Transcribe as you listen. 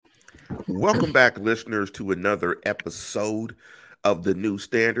Welcome back, listeners, to another episode of the New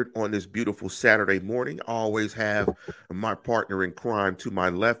Standard on this beautiful Saturday morning. I always have my partner in crime to my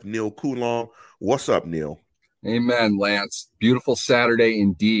left, Neil Coulon. What's up, Neil? Amen, Lance. Beautiful Saturday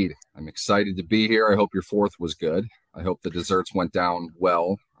indeed. I'm excited to be here. I hope your fourth was good. I hope the desserts went down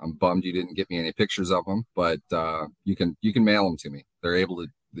well. I'm bummed you didn't get me any pictures of them, but you can mail them to me. They're able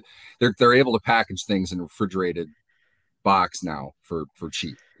to package things in a refrigerated box now for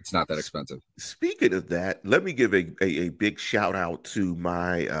cheap. It's not that expensive. Speaking of that, let me give a big shout out to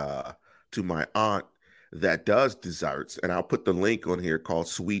my aunt that does desserts, and I'll put the link on here called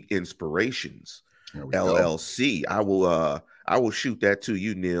Sweet Inspirations There we go. LLC. I will shoot that to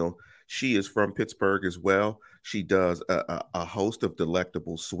you, Neil. She is from Pittsburgh as well. She does a host of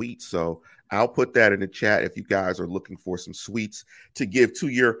delectable sweets. So I'll put that in the chat if you guys are looking for some sweets to give to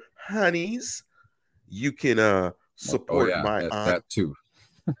your honeys. You can support my aunt. That too.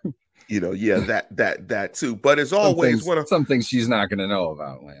 Yeah, that too. But as always, some things she's not going to know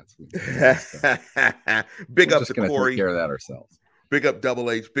about, Lance. Big We're up just to gonna Corey. take care of that ourselves. Big up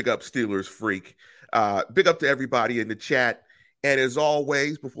Double H. Big up Steelers Freak. Big up to everybody in the chat. And as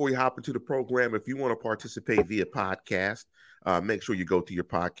always, before we hop into the program, if you want to participate via podcast, make sure you go to your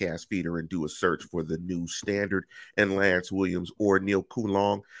podcast feeder and do a search for the New Standard and Lance Williams or Neil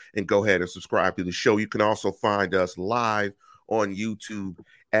Coulon, and go ahead and subscribe to the show. You can also find us live on YouTube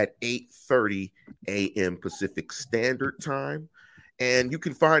at 8:30 a.m. Pacific Standard Time. And you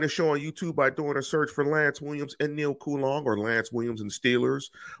can find the show on YouTube by doing a search for Lance Williams and Neil Coulon, or Lance Williams and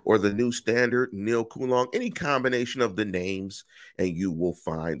Steelers, or the New Standard, Neil Coulon, any combination of the names, and you will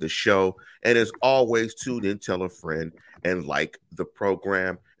find the show. And as always, tune in, tell a friend, and like the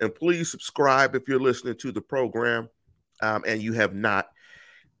program. And please subscribe if you're listening to the program and you have not.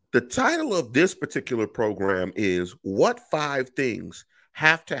 The title of this particular program is What 5 Things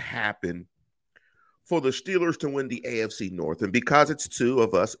Have to Happen for the Steelers to win the AFC North. And because it's 2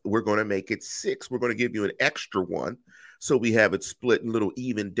 of us, we're going to make it 6. We're going to give you an extra one, so we have it split a little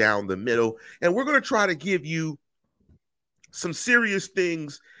even down the middle. And we're going to try to give you some serious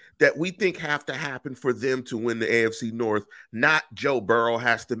things that we think have to happen for them to win the AFC North. Not Joe Burrow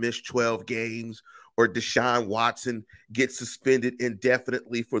has to miss 12 games, or Deshaun Watson gets suspended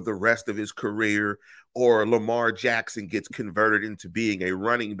indefinitely for the rest of his career, or Lamar Jackson gets converted into being a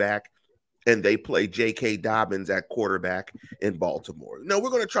running back and they play J.K. Dobbins at quarterback in Baltimore. No,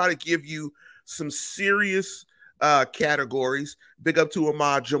 we're going to try to give you some serious categories. Big up to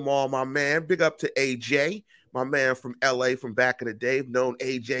Ahmad Jamal, my man. Big up to AJ, my man from L.A. from back in the day. I've known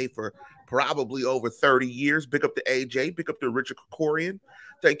AJ for probably over 30 years. Big up to AJ. Big up to Richard Kokorian.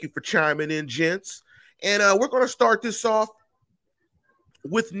 Thank you for chiming in, gents. And we're going to start this off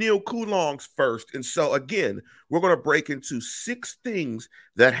with Neil Coulon's first. And so, again, we're going to break into 6 things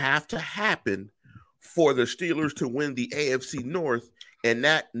that have to happen for the Steelers to win the AFC North. And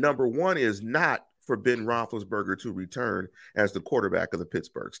that number 1 is not for Ben Roethlisberger to return as the quarterback of the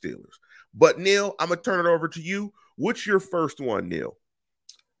Pittsburgh Steelers. But, Neil, I'm going to turn it over to you. What's your first one, Neil?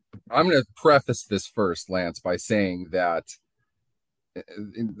 I'm going to preface this first, Lance, by saying that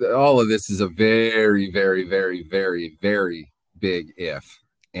all of this is a very, very, very, very, very big if.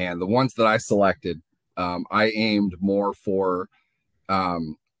 And the ones that I selected, I aimed more for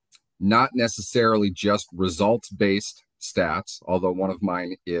not necessarily just results-based stats, although one of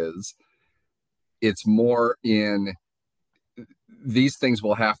mine is. It's more in these things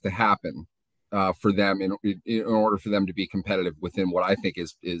will have to happen for them in order for them to be competitive within what I think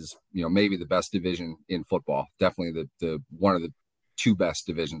is maybe the best division in football. Definitely the one of the 2 best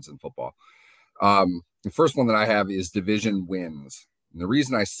divisions in football. The first one that I have is division wins. And the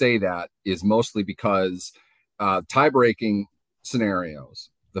reason I say that is mostly because tie-breaking scenarios,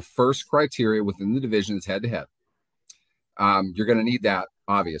 the first criteria within the division is head-to-head. You're going to need that,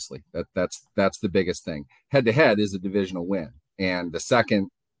 obviously. That's the biggest thing. Head-to-head is a divisional win. And the second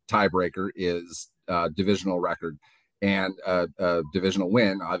tiebreaker is divisional record. And a divisional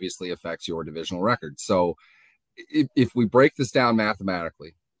win obviously affects your divisional record. So if we break this down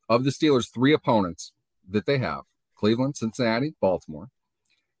mathematically, of the Steelers' 3 opponents that they have, Cleveland, Cincinnati, Baltimore,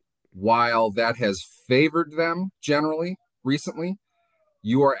 while that has favored them generally recently,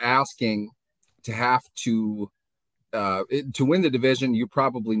 you are asking to have to win the division, you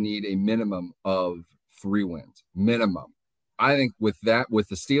probably need a minimum of 3 wins. Minimum. I think with the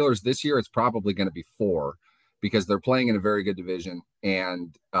Steelers this year, it's probably going to be 4 because they're playing in a very good division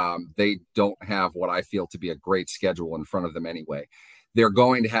and they don't have what I feel to be a great schedule in front of them anyway. They're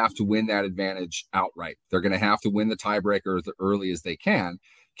going to have to win that advantage outright. They're going to have to win the tiebreaker as early as they can,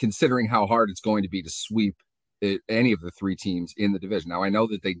 considering how hard it's going to be to sweep any of the three teams in the division. Now, I know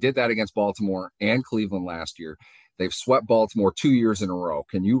that they did that against Baltimore and Cleveland last year. They've swept Baltimore 2 years in a row.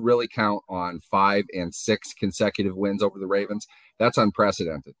 Can you really count on 5 and 6 consecutive wins over the Ravens? That's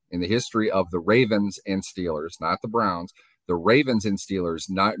unprecedented in the history of the Ravens and Steelers, not the Browns. The Ravens and Steelers,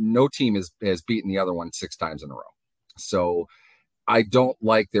 no team has beaten the other one 6 times in a row. So I don't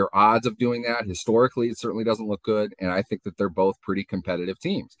like their odds of doing that. Historically, it certainly doesn't look good. And I think that they're both pretty competitive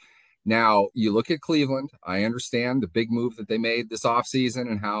teams. Now, you look at Cleveland. I understand the big move that they made this offseason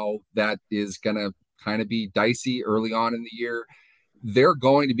and how that is going to kind of be dicey early on in the year. They're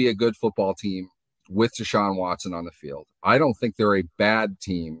going to be a good football team with Deshaun Watson on the field. I don't think they're a bad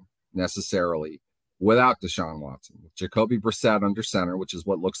team necessarily without Deshaun Watson. Jacoby Brissett under center, which is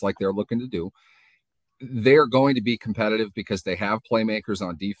what looks like they're looking to do. They're going to be competitive because they have playmakers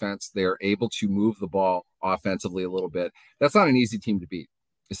on defense. They're able to move the ball offensively a little bit. That's not an easy team to beat.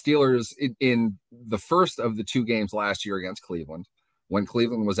 The Steelers, in the first of the 2 games last year against Cleveland, when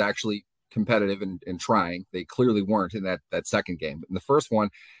Cleveland was actually competitive and trying, they clearly weren't in that second game. But in the first one,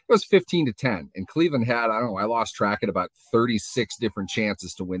 it was 15-10. And Cleveland had, I lost track at about 36 different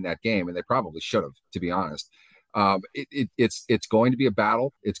chances to win that game. And they probably should have, to be honest. It's going to be a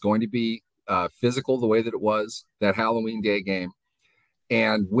battle. It's going to be physical the way that it was that Halloween Day game.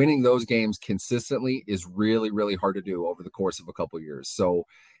 And winning those games consistently is really, really hard to do over the course of a couple of years. So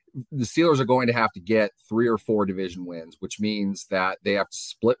the Steelers are going to have to get 3 or 4 division wins, which means that they have to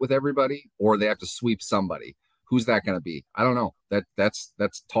split with everybody or they have to sweep somebody. Who's that going to be? I don't know. That's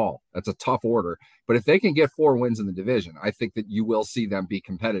tall. That's a tough order. But if they can get 4 wins in the division, I think that you will see them be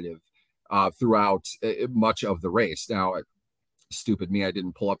competitive throughout much of the race. Now, stupid me, I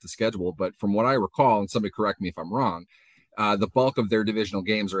didn't pull up the schedule, but from what I recall, and somebody correct me if I'm wrong, the bulk of their divisional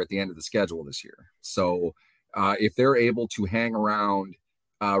games are at the end of the schedule this year. So if they're able to hang around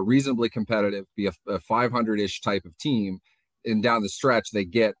reasonably competitive, be a 500-ish type of team, and down the stretch, they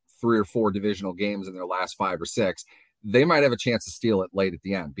get 3 or 4 divisional games in their last 5 or 6, they might have a chance to steal it late at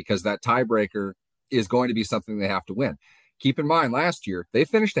the end because that tiebreaker is going to be something they have to win. Keep in mind, last year, they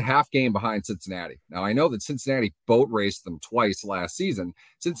finished a half game behind Cincinnati. Now, I know that Cincinnati boat raced them twice last season.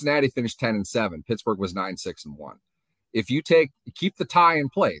 Cincinnati finished 10-7. Pittsburgh was 9-6-1. If you keep the tie in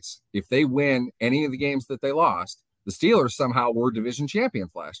place, if they win any of the games that they lost, the Steelers somehow were division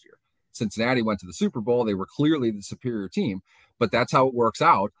champions last year. Cincinnati went to the Super Bowl. They were clearly the superior team, but that's how it works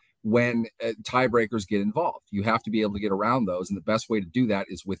out when tiebreakers get involved. You have to be able to get around those, and the best way to do that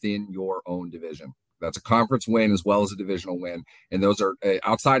is within your own division. That's a conference win as well as a divisional win, and those are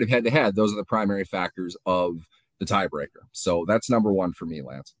outside of head-to-head. Those are the primary factors of the tiebreaker. So that's number one for me,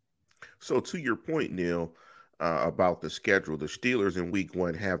 Lance. So to your point, Neil, about the schedule, the Steelers in week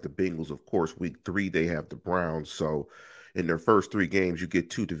 1 have the Bengals. Of course, week 3, they have the Browns. So in their first 3 games, you get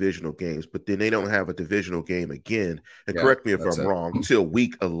 2 divisional games, but then they don't have a divisional game again. And correct me if I'm wrong, till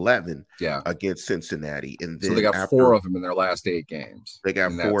week 11 against Cincinnati. And then so they got 4 of them in their last 8 games. They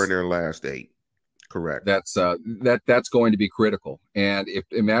got 4 in their last 8. Correct. That's going to be critical. And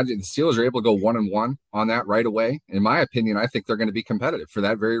imagine the Steelers are able to go 1-1 on that right away. In my opinion, I think they're going to be competitive for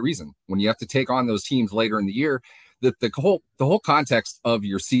that very reason. When you have to take on those teams later in the year, the whole context of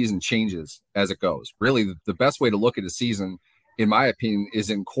your season changes as it goes. Really, the best way to look at a season, in my opinion, is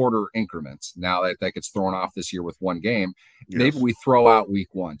in quarter increments. Now that gets thrown off this year with 1 game. Yes. Maybe we throw out week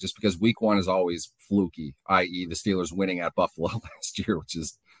 1 just because week 1 is always fluky, i.e. the Steelers winning at Buffalo last year, which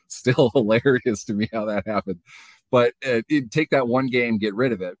is still hilarious to me how that happened. But take that 1 game, get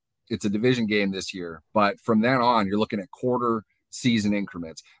rid of it. It's a division game this year. But from then on, you're looking at quarter season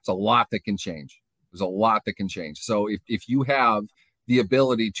increments. It's a lot that can change. There's a lot that can change. So if you have the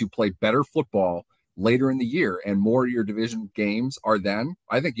ability to play better football later in the year and more of your division games are then,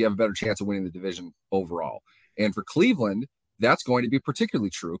 I think you have a better chance of winning the division overall. And for Cleveland, that's going to be particularly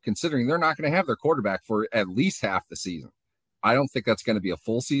true considering they're not going to have their quarterback for at least half the season. I don't think that's going to be a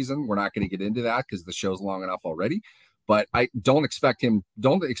full season. We're not going to get into that because the show's long enough already. But I don't expect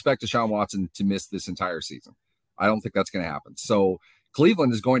Deshaun Watson to miss this entire season. I don't think that's going to happen. So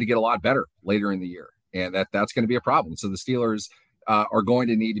Cleveland is going to get a lot better later in the year, and that's going to be a problem. So the Steelers are going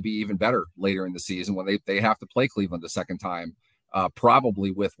to need to be even better later in the season when they have to play Cleveland a second time,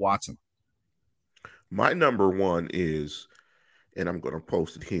 probably with Watson. My number 1 is, and I'm going to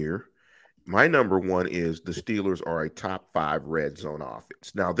post it here, my number 1 is the Steelers are a top 5 red zone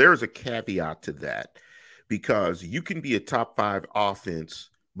offense. Now, there's a caveat to that because you can be a top 5 offense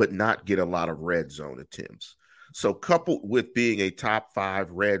but not get a lot of red zone attempts. So coupled with being a top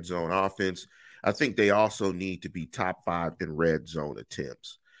 5 red zone offense, I think they also need to be top 5 in red zone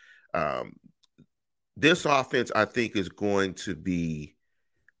attempts. This offense, I think, is going to be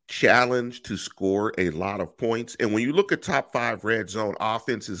challenged to score a lot of points. And when you look at top five red zone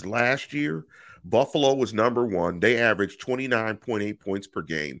offenses last year, Buffalo was number one. They averaged 29.8 points per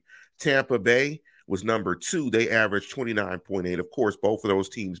game. Tampa Bay was number two. They averaged 29.8. Of course, both of those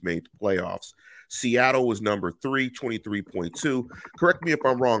teams made the playoffs. Seattle was number three, 23.2. Correct me if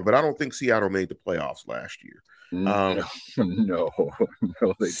I'm wrong, but I don't think Seattle made the playoffs last year. No, no,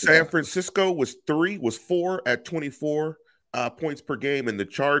 they San Francisco was four at 24 points per game, and the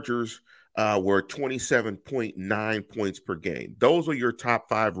Chargers were 27.9 points per game. Those are your top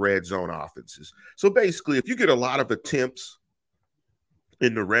five red zone offenses. So basically, if you get a lot of attempts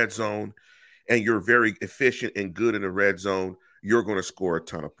in the red zone and you're very efficient and good in the red zone, you're going to score a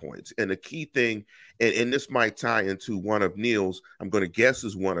ton of points. And the key thing, and this might tie into one of Neil's, I'm going to guess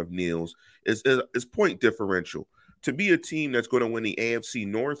is one of Neil's, is point differential. To be a team that's going to win the AFC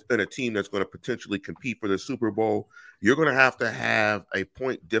North and a team that's going to potentially compete for the Super Bowl, you're going to have a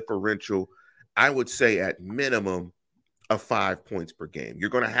point differential, I would say at minimum of 5 points per game. You're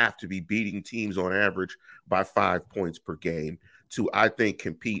going to have to be beating teams on average by 5 points per game to, I think,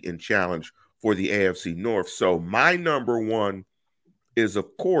 compete and challenge for the AFC North. So my number one is, of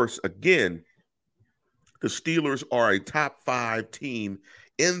course, again, the Steelers are a top five team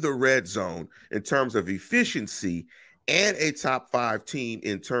in the red zone in terms of efficiency and a top five team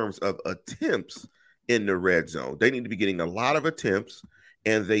in terms of attempts in the red zone. They need to be getting a lot of attempts,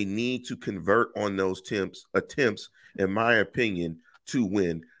 and they need to convert on those attempts, in my opinion, to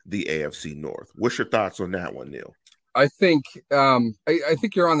win the AFC North. What's your thoughts on that one, Neil? I think I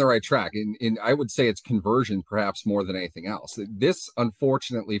think you're on the right track, and I would say it's conversion perhaps more than anything else. This,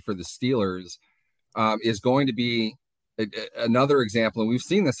 unfortunately, for the Steelers, is going to be another example, and we've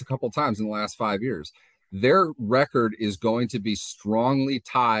seen this a couple of times in the last 5 years. Their record is going to be strongly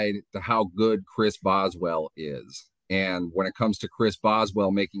tied to how good Chris Boswell is. And when it comes to Chris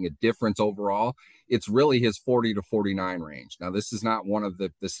Boswell making a difference overall, it's really his 40 to 49 range. Now, this is not one of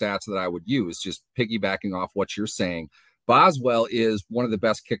the stats that I would use, just piggybacking off what you're saying. Boswell is one of the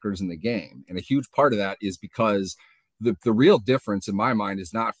best kickers in the game. And a huge part of that is because the real difference in my mind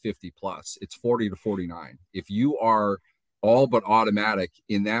is not 50 plus, it's 40 to 49. If you are all but automatic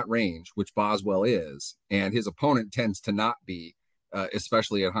in that range, which Boswell is, and his opponent tends to not be,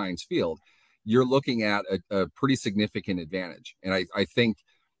 especially at Heinz Field, you're looking at a pretty significant advantage. And I think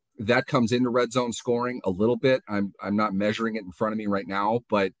that comes into red zone scoring a little bit. I'm not measuring it in front of me right now,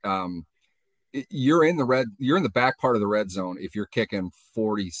 but you're in the back part of the red zone if you're kicking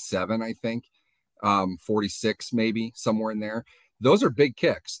 47, I think, 46 maybe, somewhere in there. Those are big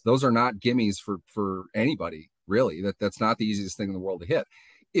kicks. Those are not gimmies for anybody, really. That's not the easiest thing in the world to hit.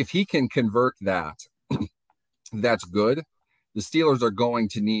 If he can convert that, that's good. The Steelers are going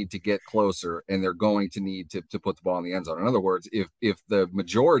to need to get closer, and they're going to need to put the ball in the end zone. In other words, if the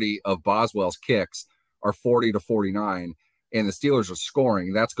majority of Boswell's kicks are 40 to 49 and the Steelers are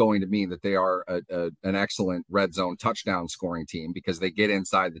scoring, that's going to mean that they are an excellent red zone touchdown scoring team because they get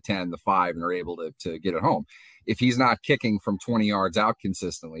inside the 10, the 5, and are able to get it home. If he's not kicking from 20 yards out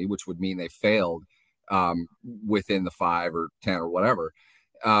consistently, which would mean they failed within the 5 or 10 or whatever,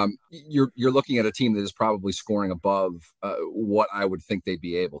 you're looking at a team that is probably scoring above what I would think they'd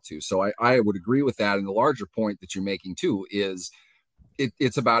be able to. So I would agree with that. And the larger point that you're making too is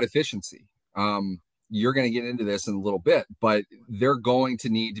it's about efficiency. You're going to get into this in a little bit, but they're going to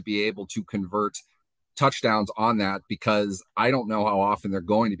need to be able to convert touchdowns on that because I don't know how often they're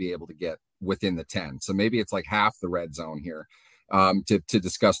going to be able to get within the 10. So maybe it's like half the red zone here to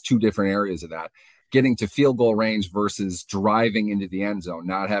discuss two different areas of that. Getting to field goal range versus driving into the end zone,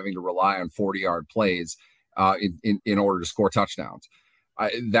 not having to rely on 40-yard plays in order to score touchdowns.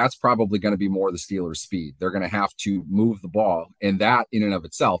 That's probably going to be more the Steelers' speed. They're going to have to move the ball, and that in and of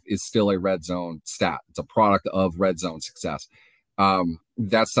itself is still a red zone stat. It's a product of red zone success.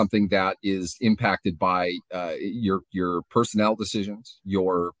 That's something that is impacted by your personnel decisions,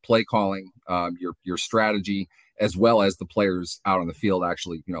 your play calling, your strategy, as well as the players out on the field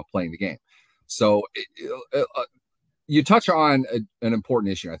actually, playing the game. So you touch on an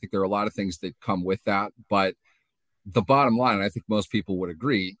important issue. I think there are a lot of things that come with that, but the bottom line, and I think most people would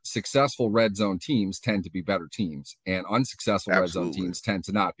agree, successful red zone teams tend to be better teams, and unsuccessful red zone teams tend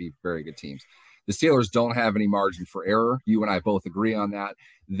to not be very good teams. The Steelers don't have any margin for error. You and I both agree on that.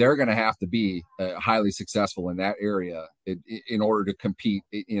 They're going to have to be highly successful in that area in order to compete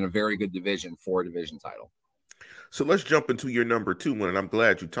in a very good division for a division title. So let's jump into your number two one, and I'm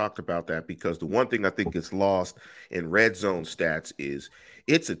glad you talked about that because the one thing I think gets lost in red zone stats is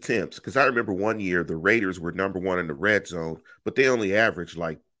its attempts. Because I remember one year the Raiders were number one in the red zone, but they only averaged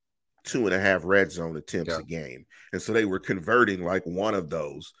like 2.5 red zone attempts Yeah. a game. And so they were converting like one of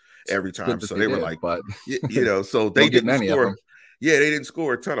those every time. Good that So they were did, like, but so they don't get didn't many of score. them. Yeah, they didn't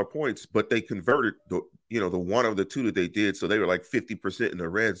score a ton of points, but they converted the one of the two that they did. So they were like 50% in the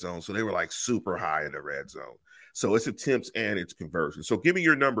red zone. So they were like super high in the red zone. So it's attempts and it's conversion. So give me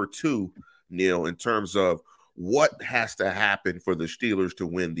your number 2, Neil, in terms of what has to happen for the Steelers to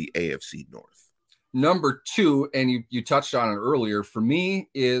win the AFC North. Number 2, and you touched on it earlier, for me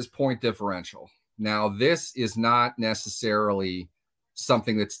is point differential. Now, this is not necessarily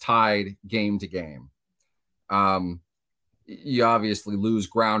something that's tied game to game. You obviously lose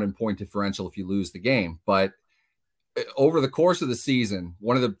ground and point differential if you lose the game, but over the course of the season,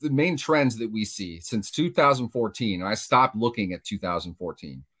 one of the main trends that we see since 2014, and I stopped looking at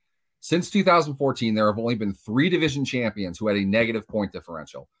 2014. Since 2014, there have only been 3 division champions who had a negative point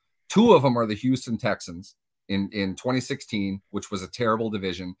differential. 2 of them are the Houston Texans in 2016, which was a terrible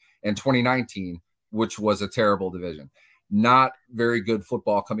division, and 2019, which was a terrible division. Not very good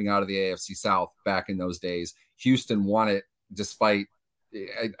football coming out of the AFC South back in those days. Houston won it despite,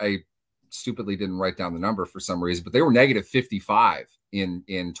 I stupidly didn't write down the number for some reason, but they were negative 55 in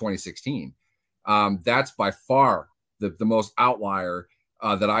 2016. That's by far the most outlier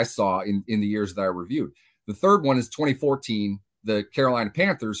that I saw in the years that I reviewed. The third one is 2014, the Carolina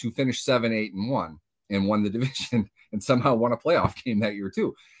Panthers, who finished 7-8-1 and won the division and somehow won a playoff game that year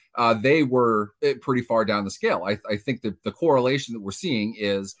too. They were pretty far down the scale. I think that the correlation that we're seeing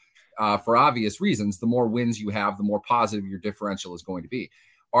is, for obvious reasons, the more wins you have, the more positive your differential is going to be.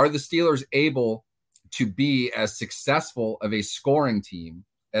 Are the Steelers able to be as successful of a scoring team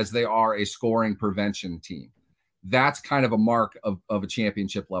as they are a scoring prevention team? That's kind of a mark of a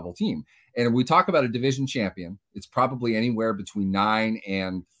championship level team. And if we talk about a division champion, it's probably anywhere between 9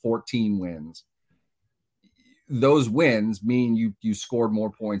 and 14 wins. Those wins mean you scored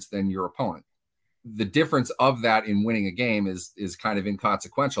more points than your opponent. The difference of that in winning a game is kind of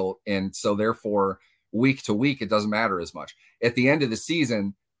inconsequential. And so therefore, week to week, it doesn't matter as much. At the end of the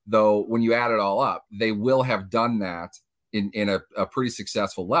season, though, when you add it all up, they will have done that in a pretty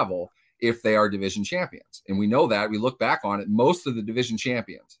successful level if they are division champions. And we know that. We look back on it. Most of the division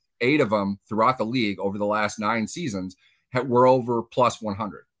champions, 8 of them throughout the league over the last 9 seasons, were over plus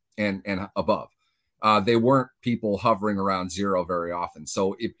 100 and above. They weren't people hovering around 0 very often.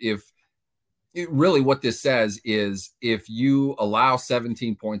 So if really what this says is if you allow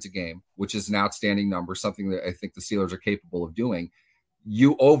 17 points a game, which is an outstanding number, something that I think the Steelers are capable of doing,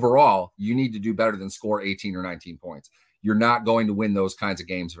 you need to do better than score 18 or 19 points. You're not going to win those kinds of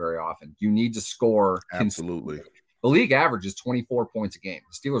games very often. You need to score. Absolutely. The league average is 24 points a game.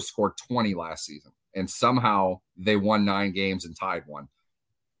 The Steelers scored 20 last season, and somehow they won 9 games and tied 1.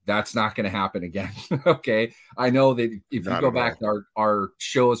 That's not going to happen again. Okay. I know that if you go back to our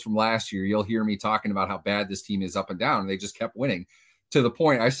shows from last year, you'll hear me talking about how bad this team is up and down. And they just kept winning to the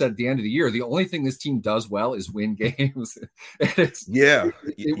point I said at the end of the year, the only thing this team does well is win games.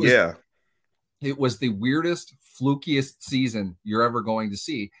 It was the weirdest, flukiest season you're ever going to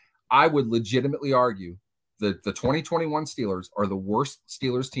see. I would legitimately argue that the 2021 Steelers are the worst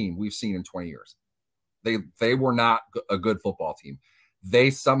Steelers team we've seen in 20 years. They were not a good football team.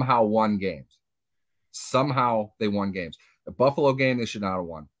 They somehow won games. The Buffalo game, they should not have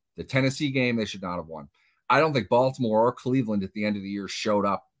won. The Tennessee game, they should not have won. I don't think Baltimore or Cleveland at the end of the year showed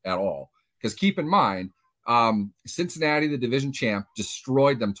up at all. Because keep in mind, Cincinnati, the division champ,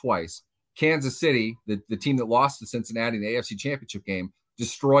 destroyed them twice. Kansas City, the team that lost to Cincinnati in the AFC Championship game,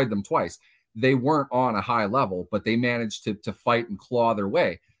 destroyed them twice. They weren't on a high level, but they managed to fight and claw their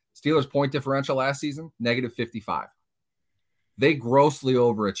way. Steelers' point differential last season, negative 55. They grossly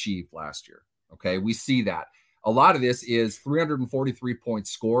overachieved last year. Okay, we see that. A lot of this is 343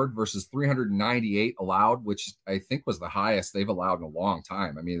 points scored versus 398 allowed, which I think was the highest they've allowed in a long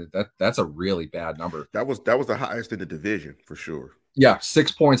time. I mean, that's a really bad number. That was the highest in the division for sure. Yeah,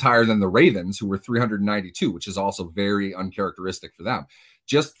 6 points higher than the Ravens, who were 392, which is also very uncharacteristic for them.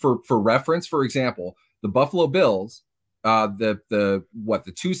 Just for reference, for example, the Buffalo Bills, the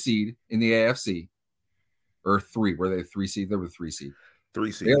 2 seed in the AFC, or 3, were they 3 seed? They were 3 seed.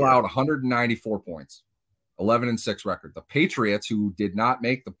 3 seed. They allowed 194 points, 11-6 record. The Patriots, who did not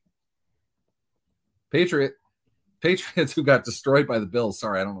make the Patriots, who got destroyed by the Bills.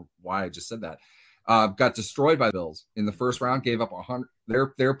 Sorry, I don't know why I just said that. Got destroyed by the Bills in the first round, gave up 100.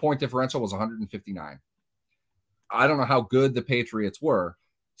 Their point differential was 159. I don't know how good the Patriots were.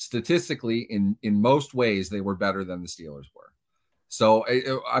 Statistically, in most ways, they were better than the Steelers were. So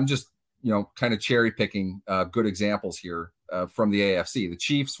I'm just, kind of cherry picking good examples here from the AFC. The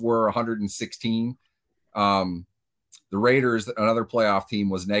Chiefs were 116. The Raiders, another playoff team,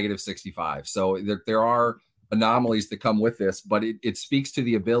 was -65. So there are anomalies that come with this, but it speaks to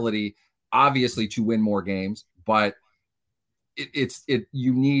the ability, obviously, to win more games. But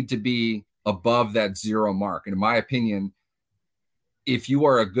you need to be above that 0 mark. And in my opinion, if you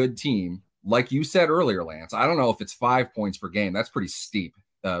are a good team, like you said earlier, Lance, I don't know if it's 5 points per game. That's pretty steep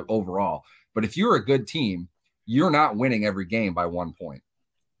overall. But if you're a good team, you're not winning every game by 1 point.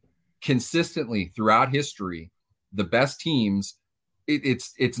 Consistently throughout history, the best teams,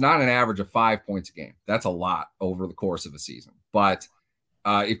 it's not an average of 5 points a game. That's a lot over the course of a season. But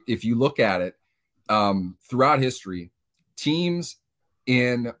if you look at it throughout history, teams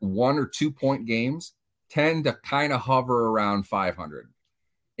in 1 or 2 point games tend to kind of hover around 500.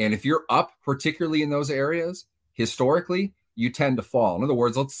 And if you're up, particularly in those areas, historically, you tend to fall. In other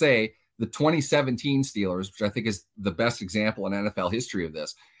words, let's say the 2017 Steelers, which I think is the best example in NFL history of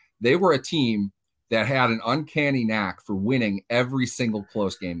this, they were a team that had an uncanny knack for winning every single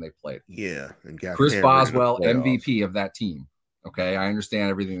close game they played. Yeah. And got Chris Boswell, MVP of that team. Okay, I understand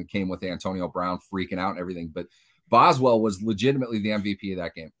everything that came with Antonio Brown freaking out and everything, but Boswell was legitimately the MVP of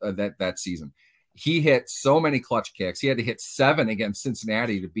that game, that season. He hit so many clutch kicks. He had to hit 7 against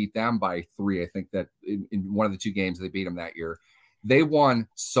Cincinnati to beat them by 3. I think that in one of the 2 games they beat them that year. They won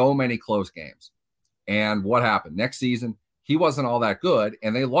so many close games. And what happened? Next season, he wasn't all that good,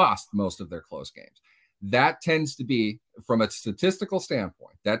 and they lost most of their close games. That tends to be, from a statistical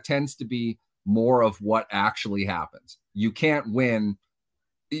standpoint, that tends to be more of what actually happens. You can't win.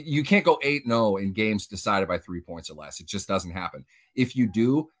 You can't go 8-0 in games decided by 3 points or less. It just doesn't happen. If you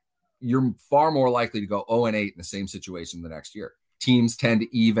do, you're far more likely to go 0-8 in the same situation the next year. Teams tend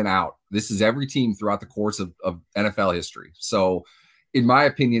to even out. This is every team throughout the course of NFL history. So in my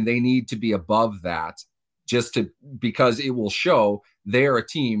opinion, they need to be above that because it will show they are a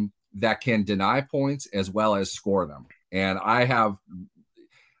team that can deny points as well as score them. And I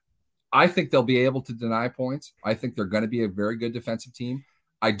think they'll be able to deny points. I think they're going to be a very good defensive team.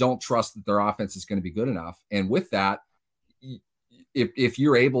 I don't trust that their offense is going to be good enough. And with that, if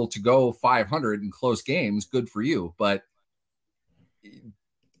you're able to go 500 in close games, good for you. But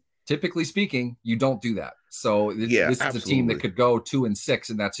typically speaking, you don't do that. So this is a team that could go 2-6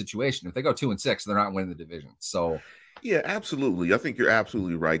 in that situation. If they go 2-6, they're not winning the division. So yeah, absolutely. I think you're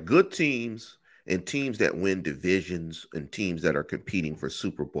absolutely right. Good teams and teams that win divisions and teams that are competing for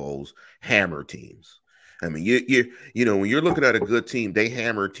Super Bowls hammer teams. I mean, you know, when you're looking at a good team, they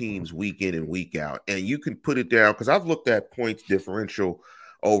hammer teams week in and week out, and you can put it down because I've looked at points differential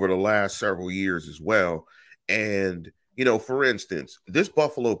over the last several years as well. And, you know, for instance, this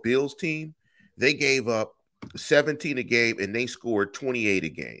Buffalo Bills team, they gave up 17 a game and they scored 28 a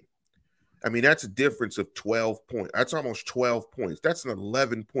game. I mean, that's a difference of 12 points. That's almost 12 points. That's an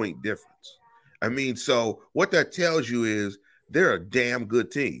 11-point difference. I mean, so what that tells you is they're a damn good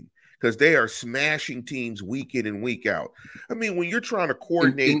team because they are smashing teams week in and week out. I mean, when you're trying to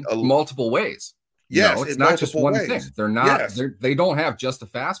coordinate in multiple ways. Yes, it's not just one thing. They're not. Yes. They don't have just a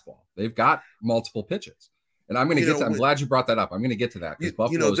fastball. They've got multiple pitches. And I'm going to get to. I'm glad you brought that up. I'm going to get to that because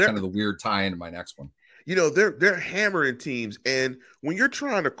Buffalo is kind of the weird tie into my next one. You know, they're hammering teams, and when you're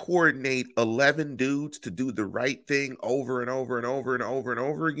trying to coordinate 11 dudes to do the right thing over and over and over and over and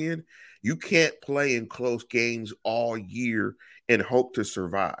over again, you can't play in close games all year and hope to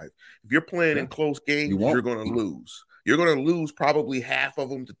survive. If you're playing in close games, you're going to lose. You're going to lose probably half of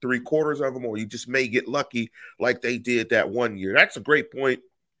them to 3/4 of them, or you just may get lucky like they did that one year. That's a great point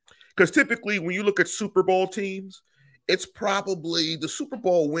because typically when you look at Super Bowl teams, it's probably the Super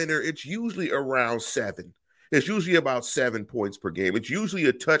Bowl winner. It's usually around 7. It's usually about 7 points per game. It's usually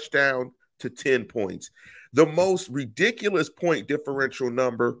a touchdown to 10 points. The most ridiculous point differential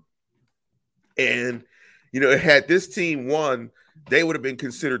number. And, you know, had this team won, they would have been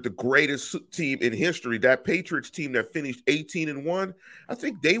considered the greatest team in history. That Patriots team that finished 18-1, I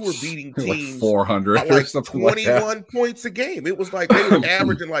think they were beating teams like 400 like 21 points a game. It was like they were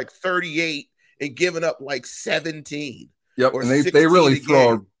averaging like 38 and giving up like 17. Yep, and they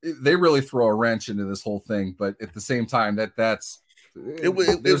really throw a wrench into this whole thing. But at the same time, there's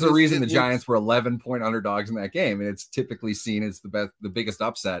a reason the Giants were 11-point underdogs in that game, and it's typically seen as the biggest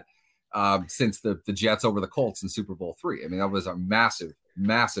upset since the Jets over the Colts in Super Bowl III. I mean, that was a massive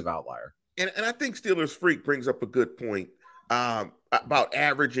outlier. And I think Steelers Freak brings up a good point about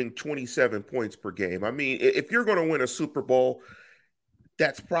averaging 27 points per game. I mean, if you're going to win a Super Bowl,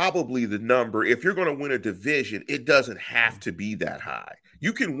 that's probably the number. If you're going to win a division, it doesn't have to be that high.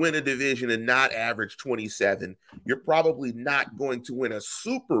 You can win a division and not average 27. You're probably not going to win a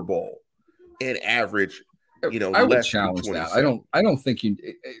Super Bowl and average I would less than challenge that. 27. I don't think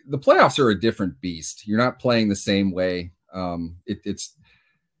the playoffs are a different beast. You're not playing the same way. It's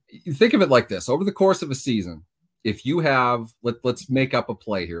you think of it like this: over the course of a season, if you have, let's make up a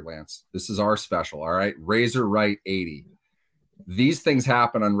play here, Lance. This is our special. All right. Razor right 80. These things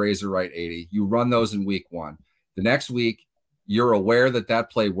happen on razor right 80. You run those in week 1. The next week, you're aware that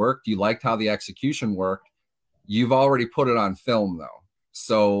play worked. You liked how the execution worked. You've already put it on film though.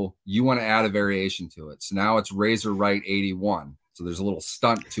 So you want to add a variation to it. So now it's razor right 81. So there's a little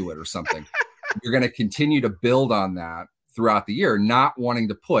stunt to it or something. You're going to continue to build on that throughout the year, not wanting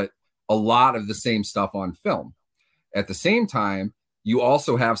to put a lot of the same stuff on film. At the same time, you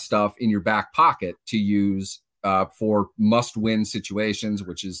also have stuff in your back pocket to use for must-win situations,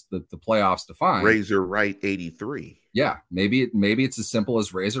 which is the playoffs defined. Razor right 83. Yeah, maybe it's as simple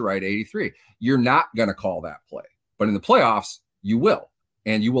as razor right 83. You're not going to call that play, but in the playoffs, you will,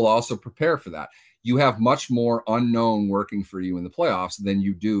 and you will also prepare for that. You have much more unknown working for you in the playoffs than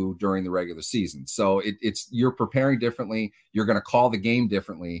you do during the regular season. So it's you're preparing differently. You're going to call the game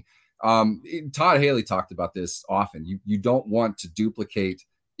differently. Todd Haley talked about this often. You don't want to duplicate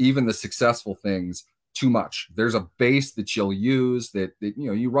even the successful things too much. There's a base that you'll use that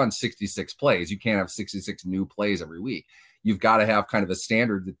you run 66 plays. You can't have 66 new plays every week. You've got to have kind of a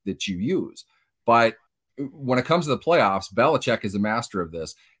standard that you use. But when it comes to the playoffs, Belichick is a master of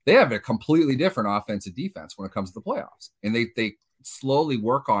this. They have a completely different offensive defense when it comes to the playoffs. And they slowly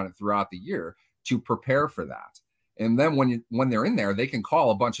work on it throughout the year to prepare for that. And then when they're in there, they can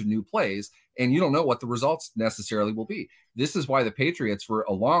call a bunch of new plays, and you don't know what the results necessarily will be. This is why the Patriots, for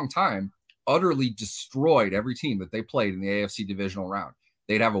a long time, utterly destroyed every team that they played in the AFC divisional round.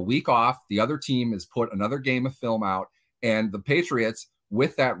 They'd have a week off. The other team has put another game of film out, and the Patriots,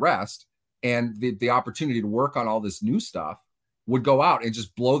 with that rest and the opportunity to work on all this new stuff, would go out and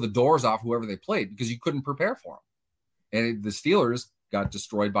just blow the doors off whoever they played because you couldn't prepare for them. And the Steelers got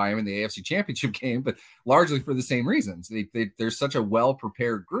destroyed by him in the AFC Championship game, but largely for the same reasons. They're such a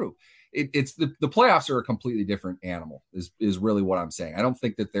well-prepared group. It's the playoffs are a completely different animal is really what I'm saying. I don't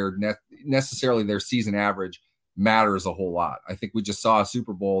think that they're necessarily their season average matters a whole lot. I think we just saw a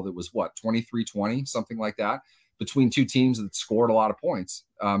Super Bowl that was 23-20, something like that, between two teams that scored a lot of points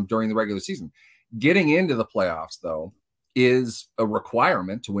during the regular season. Getting into the playoffs, though, is a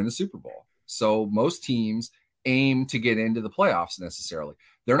requirement to win a Super Bowl. So most teams aim to get into the playoffs necessarily.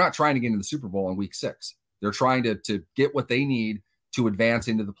 They're not trying to get into the Super Bowl in week 6. They're trying to get what they need to advance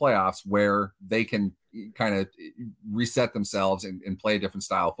into the playoffs where they can kind of reset themselves and play a different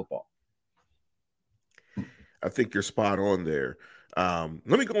style of football. I think you're spot on there. Let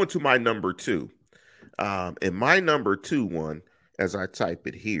me go into my number 2. And my number 2 one, as I type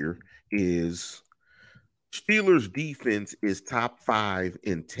it here, is Steelers defense is top 5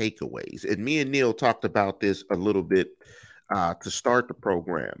 in takeaways. And me and Neil talked about this a little bit to start the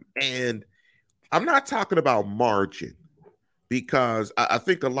program. And I'm not talking about margin, because I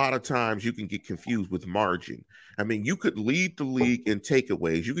think a lot of times you can get confused with margin. I mean, you could lead the league in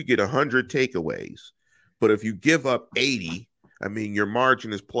takeaways. You could get 100 takeaways, but if you give up 80, I mean, your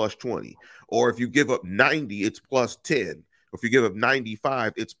margin is plus 20. Or if you give up 90, it's plus 10. If you give up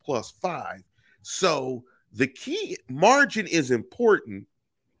 95, it's plus 5. So the key margin is important.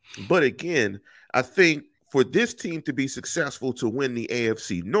 But again, I think for this team to be successful to win the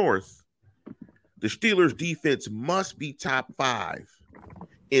AFC North, the Steelers defense must be top 5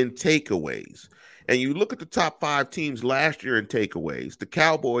 in takeaways. And you look at the top 5 teams last year in takeaways: the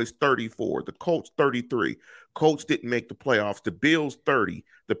Cowboys 34, the Colts 33. Colts didn't make the playoffs. The Bills 30,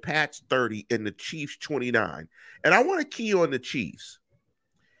 the Pats 30, and the Chiefs 29. And I want to key on the Chiefs.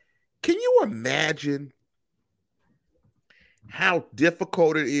 Can you imagine how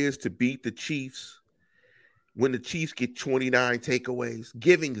difficult it is to beat the Chiefs when the Chiefs get 29 takeaways,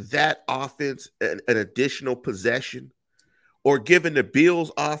 giving that offense an additional possession, or giving the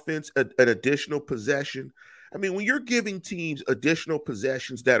Bills offense an additional possession? I mean, when you're giving teams additional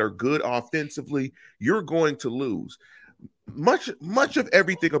possessions that are good offensively, you're going to lose. Much of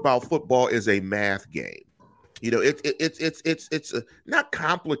everything about football is a math game. It's not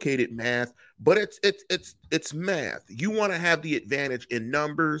complicated math, but it's math. You want to have the advantage in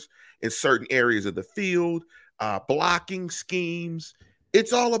numbers in certain areas of the field, blocking schemes.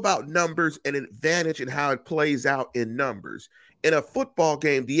 It's all about numbers and advantage and how it plays out in numbers. In a football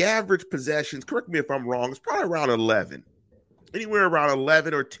game, the average possessions, correct me if I'm wrong, it's probably around 11. Anywhere around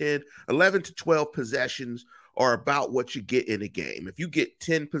 11 or 10, 11 to 12 possessions are about what you get in a game. If you get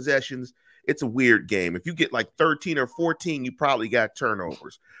 10 possessions, it's a weird game. If you get like 13 or 14, you probably got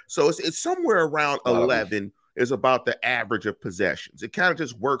turnovers. So it's somewhere around 11 is about the average of possessions. It kind of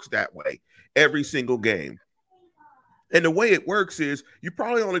just works that way every single game. And the way it works is you're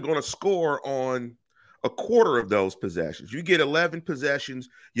probably only going to score on a quarter of those possessions. You get 11 possessions,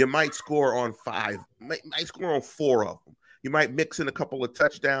 you might score on 5, might score on 4 of them. You might mix in a couple of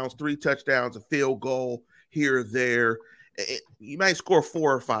touchdowns, 3 touchdowns, a field goal here or there. You might score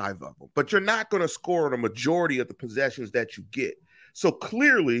 4 or 5 of them, but you're not going to score on a majority of the possessions that you get. So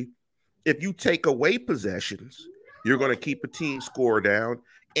clearly, if you take away possessions, you're going to keep a team score down.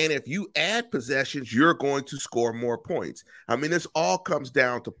 And if you add possessions, you're going to score more points. I mean, this all comes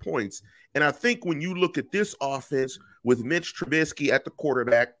down to points. And I think when you look at this offense with Mitch Trubisky at the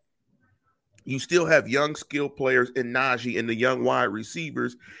quarterback, you still have young skilled players in Najee and the young wide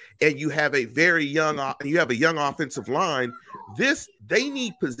receivers, and you have a young offensive line. They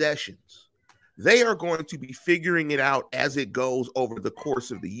need possessions. They are going to be figuring it out as it goes over the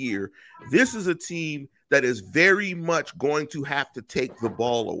course of the year. This is a team that is very much going to have to take the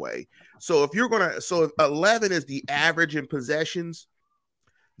ball away. So if 11 is the average in possessions,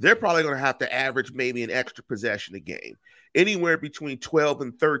 they're probably going to have to average maybe an extra possession a game. Anywhere between 12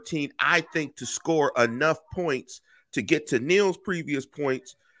 and 13, I think, to score enough points to get to Neil's previous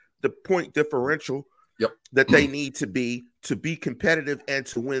points, the point differential that they need to be competitive and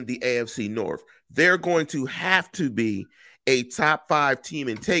to win the AFC North. They're going to have to be a top 5 team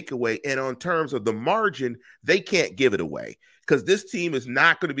in takeaway. And on terms of the margin, they can't give it away because this team is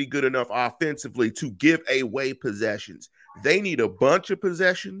not going to be good enough offensively to give away possessions. They need a bunch of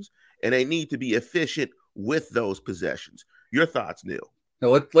possessions, and they need to be efficient with those possessions. Your thoughts, Neil?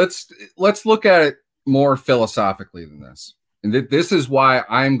 Now let's look at it more philosophically than this. And this is why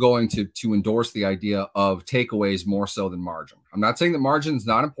I'm going to endorse the idea of takeaways more so than margin. I'm not saying that margin is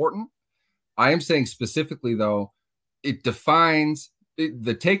not important. I am saying specifically, though, the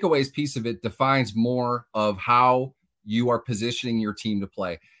takeaways piece of it defines more of how you are positioning your team to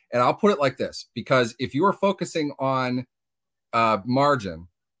play. And I'll put it like this, because if you are focusing on margin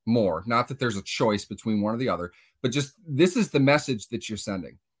more, not that there's a choice between one or the other, but just this is the message that you're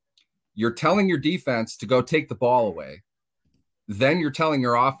sending. You're telling your defense to go take the ball away. Then you're telling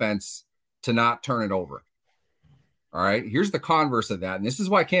your offense to not turn it over. All right. Here's the converse of that. And this is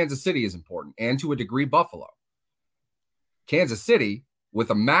why Kansas City is important, and to a degree, Buffalo. Kansas City, with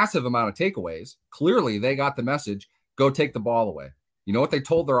a massive amount of takeaways, clearly they got the message, go take the ball away. You know what they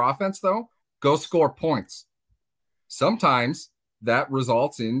told their offense, though? Go score points. Sometimes that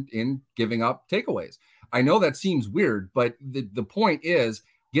results in giving up takeaways. I know that seems weird, but the point is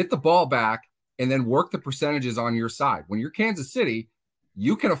get the ball back and then work the percentages on your side. When you're Kansas City,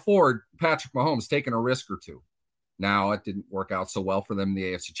 you can afford Patrick Mahomes taking a risk or two. Now, it didn't work out so well for them in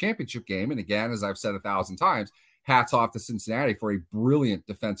the AFC Championship game. And again, as I've said 1,000 times, hats off to Cincinnati for a brilliant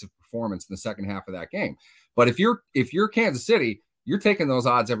defensive performance in the second half of that game. But if you're Kansas City, you're taking those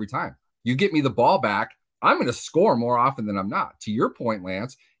odds every time. You get me the ball back, I'm going to score more often than I'm not. To your point,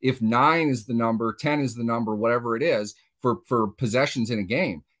 Lance, if 9 is the number, 10 is the number, whatever it is for possessions in a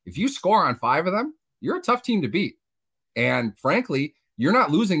game, if you score on 5 of them, you're a tough team to beat. And frankly, you're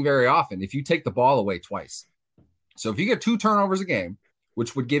not losing very often if you take the ball away twice. So if you get 2 turnovers a game,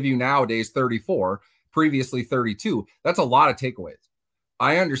 which would give you nowadays 34, previously 32, that's a lot of takeaways.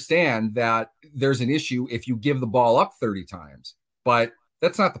 I understand that there's an issue if you give the ball up 30 times, but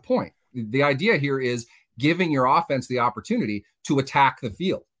that's not the point. The idea here is giving your offense the opportunity to attack the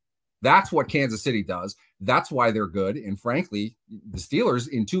field. That's what Kansas City does. That's why they're good. And frankly, the Steelers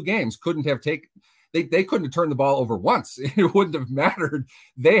in 2 games couldn't have they couldn't have turned the ball over once. It wouldn't have mattered.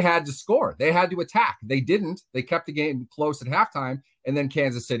 They had to score. They had to attack. They didn't. They kept the game close at halftime, and then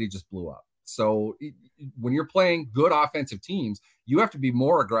Kansas City just blew up. So when you're playing good offensive teams, you have to be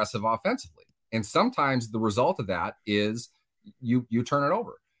more aggressive offensively. And sometimes the result of that is you turn it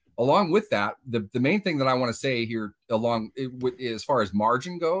over. Along with that, the main thing that I want to say here as far as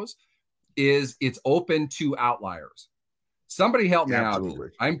margin goes is it's open to outliers. Somebody help me out.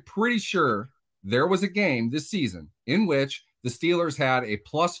 I'm pretty sure there was a game this season in which the Steelers had a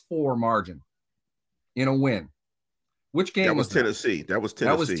 +4 margin in a win. Which game was that? Tennessee. That was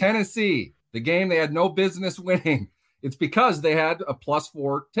Tennessee. The game they had no business winning. It's because they had a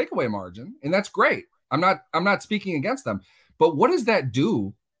 +4 takeaway margin, and that's great. I'm not speaking against them. But what does that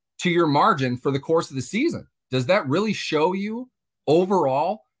do to your margin for the course of the season? Does that really show you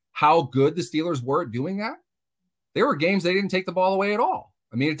overall how good the Steelers were at doing that? There were games they didn't take the ball away at all.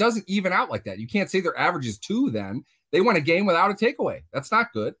 I mean, it doesn't even out like that. You can't say their average is 2 then. They won a game without a takeaway. That's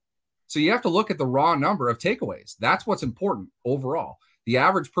not good. So you have to look at the raw number of takeaways. That's what's important overall. The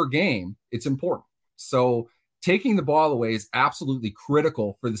average per game, it's important. So taking the ball away is absolutely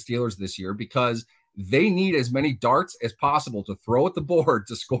critical for the Steelers this year because they need as many darts as possible to throw at the board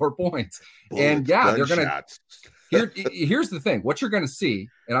to score points. Bullets, and yeah, they're going to Here's the thing. What you're going to see,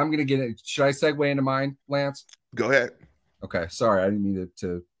 and I'm going to get it. Should I segue into mine, Lance? Go ahead. Okay. Sorry. I didn't mean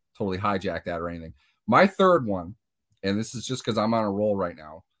to totally hijack that or anything. My third one, and this is just because I'm on a roll right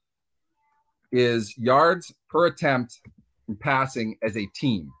now, is yards per attempt in passing as a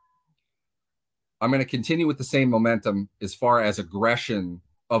team. I'm going to continue with the same momentum as far as aggression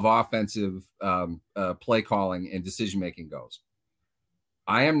of offensive play calling and decision-making goes.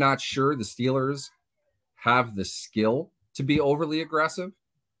 I am not sure the Steelers have the skill to be overly aggressive,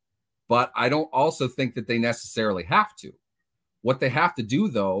 but I don't also think that they necessarily have to. What they have to do,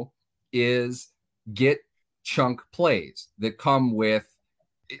 though, is get chunk plays that come with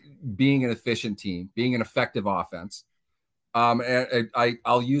being an efficient team, being an effective offense. And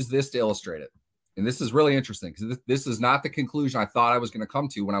I'll use this to illustrate it. And this is really interesting because this is not the conclusion I thought I was going to come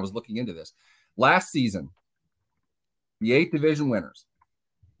to when I was looking into this. Last season, the 8 division winners,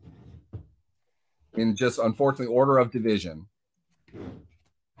 in just unfortunately order of division,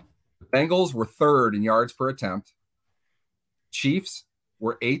 the Bengals were 3rd in yards per attempt. Chiefs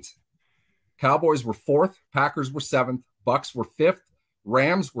were 8th. Cowboys were 4th. Packers were 7th. Bucks were 5th.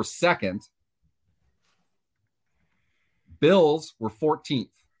 Rams were 2nd. Bills were 14th.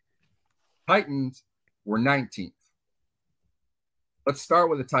 Titans were 19th. Let's start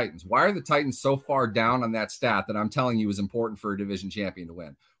with the Titans. Why are the Titans so far down on that stat that I'm telling you is important for a division champion to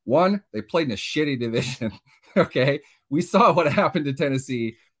win? One, they played in a shitty division. Okay. We saw what happened to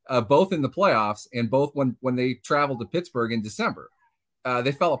Tennessee, both in the playoffs and both when they traveled to Pittsburgh in December.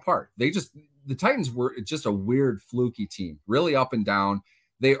 They fell apart. The Titans were just a weird, fluky team, really up and down.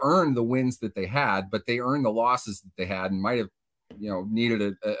 They earned the wins that they had, but they earned the losses that they had and might have,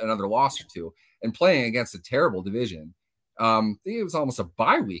 needed another loss or two. And playing against a terrible division, it was almost a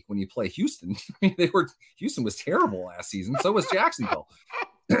bye week when you play Houston. I mean, Houston was terrible last season. So was Jacksonville.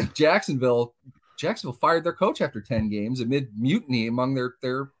 Jacksonville fired their coach after 10 games amid mutiny among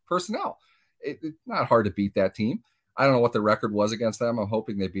their personnel. It's not hard to beat that team. I don't know what the record was against them. I'm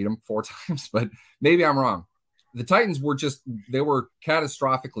hoping they beat them 4 times, but maybe I'm wrong. The Titans were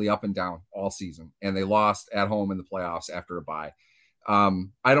catastrophically up and down all season, and they lost at home in the playoffs after a bye.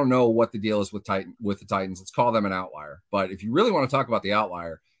 I don't know what the deal is with the Titans. Let's call them an outlier. But if you really want to talk about the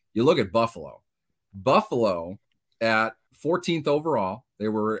outlier, you look at Buffalo. Buffalo at 14th overall. They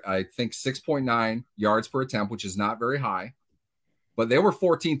were, I think, 6.9 yards per attempt, which is not very high. But they were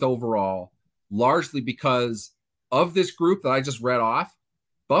 14th overall, largely because of this group that I just read off.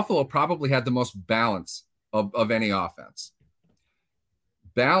 Buffalo probably had the most balance of any offense.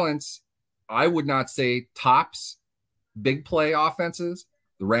 Balance, I would not say tops big play offenses.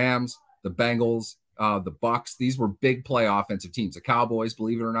 The Rams, the Bengals, the Bucks, these were big play offensive teams. The Cowboys,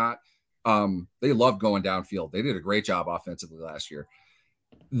 believe it or not, they loved going downfield. They did a great job offensively last year.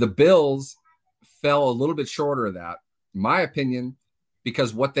 The Bills fell a little bit shorter of that, in my opinion,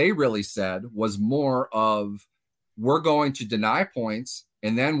 because what they really said was more of, we're going to deny points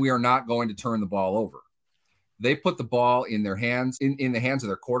and then we are not going to turn the ball over. They put the ball in their hands, in the hands of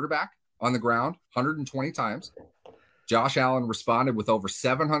their quarterback on the ground 120 times. Josh Allen responded with over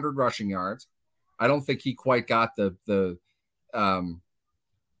 700 rushing yards. I don't think he quite got the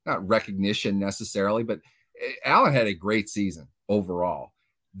not recognition necessarily, but Allen had a great season overall.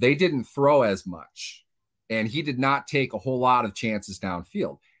 They didn't throw as much, and he did not take a whole lot of chances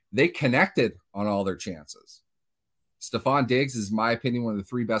downfield. They connected on all their chances. Stephon Diggs is, in my opinion, one of the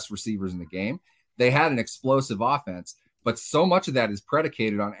 3 best receivers in the game. They had an explosive offense, but so much of that is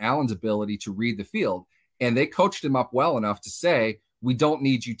predicated on Allen's ability to read the field, and they coached him up well enough to say, we don't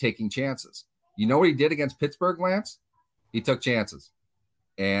need you taking chances. You know what he did against Pittsburgh, Lance? He took chances,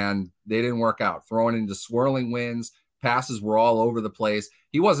 and they didn't work out. Throwing into swirling winds, passes were all over the place.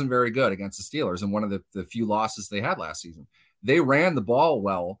 He wasn't very good against the Steelers in one of the few losses they had last season. They ran the ball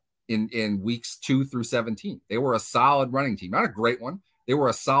well in weeks 2 through 17. They were a solid running team. Not a great one. They were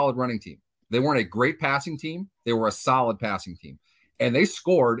a solid running team. They weren't a great passing team. They were a solid passing team. And they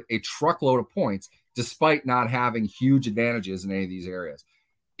scored a truckload of points despite not having huge advantages in any of these areas.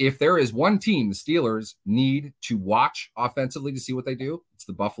 If there is one team the Steelers need to watch offensively to see what they do, it's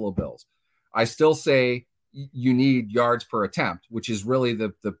the Buffalo Bills. I still say you need yards per attempt, which is really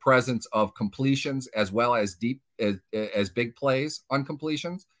the presence of completions as well as deep as big plays on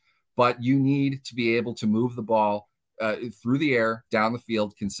completions. But you need to be able to move the ball through the air, down the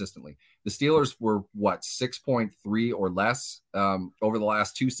field consistently. The Steelers were, 6.3 or less over the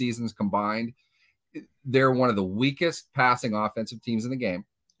last 2 seasons combined. They're one of the weakest passing offensive teams in the game,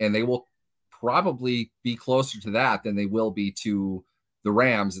 and they will probably be closer to that than they will be to the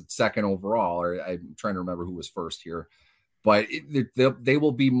Rams at 2nd overall. Or I'm trying to remember who was first here. But they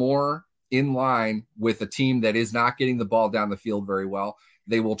will be more in line with a team that is not getting the ball down the field very well.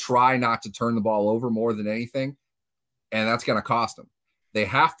 They will try not to turn the ball over more than anything, and that's going to cost them. They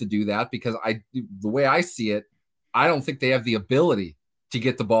have to do that because the way I see it, I don't think they have the ability to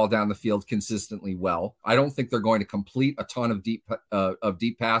get the ball down the field consistently well. I don't think they're going to complete a ton of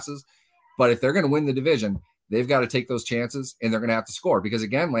deep passes, but if they're going to win the division, they've got to take those chances and they're going to have to score because,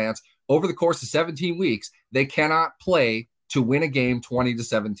 again, Lance, over the course of 17 weeks, they cannot play to win a game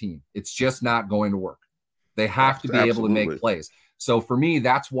 20-17. It's just not going to work. They have to be able to make plays. So for me,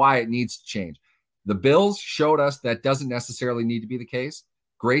 that's why it needs to change. The Bills showed us that doesn't necessarily need to be the case.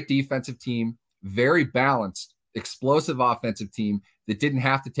 Great defensive team, very balanced, explosive offensive team that didn't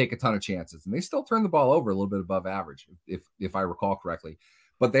have to take a ton of chances. And they still turned the ball over a little bit above average, if I recall correctly.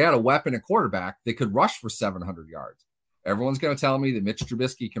 But they had a weapon at quarterback that could rush for 700 yards. Everyone's going to tell me that Mitch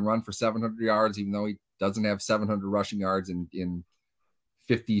Trubisky can run for 700 yards, even though he doesn't have 700 rushing yards in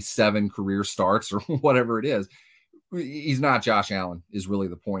 57 career starts or whatever it is. He's not Josh Allen is really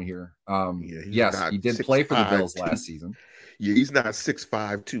the point here. Yes, he did play for the Bills last season. Yeah, he's not 6'5",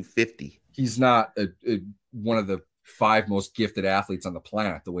 250. He's not one of the 5 most gifted athletes on the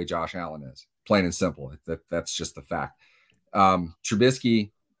planet the way Josh Allen is. Plain and simple. That's just the fact.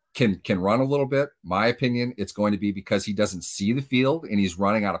 Trubisky can run a little bit. My opinion, it's going to be because he doesn't see the field and he's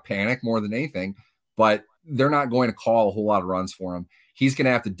running out of panic more than anything. But they're not going to call a whole lot of runs for him. He's going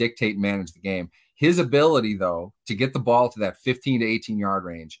to have to dictate and manage the game. His ability, though, to get the ball to that 15 to 18-yard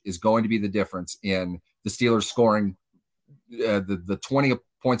range is going to be the difference in the Steelers scoring the 20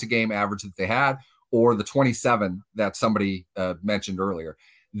 points a game average that they had or the 27 that somebody mentioned earlier.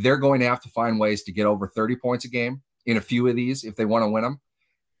 They're going to have to find ways to get over 30 points a game in a few of these if they want to win them.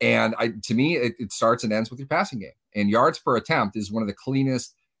 And to me, it starts and ends with your passing game. And yards per attempt is one of the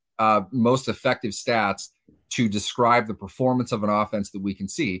cleanest, most effective stats to describe the performance of an offense that we can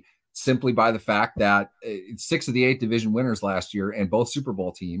see, simply by the fact that 6 of the 8 division winners last year and both Super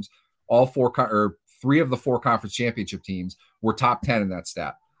Bowl teams, all 3 of the 4 conference championship teams were top 10 in that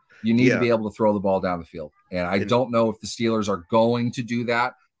stat. You need to be able to throw the ball down the field. And I don't know if the Steelers are going to do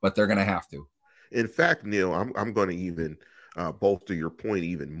that, but they're going to have to. In fact, Neil, I'm going to even bolster your point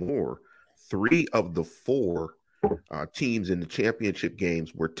even more. 3 of the 4 teams in the championship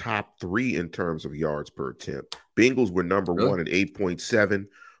games were top 3 in terms of yards per attempt. Bengals were number 1 at 8.7.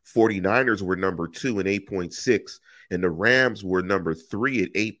 49ers were number 2 at 8.6. And the Rams were number 3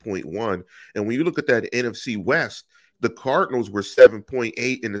 at 8.1. And when you look at that NFC West, the Cardinals were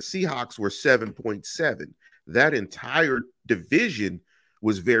 7.8 and the Seahawks were 7.7. That entire division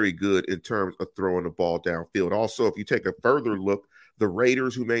was very good in terms of throwing the ball downfield. Also, if you take a further look, the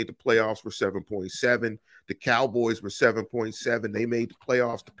Raiders, who made the playoffs, were 7.7. The Cowboys were 7.7. They made the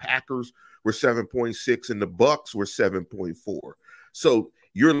playoffs. The Packers were 7.6, and the Bucks were 7.4. So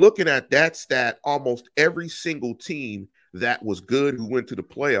you're looking at that stat. Almost every single team that was good who went to the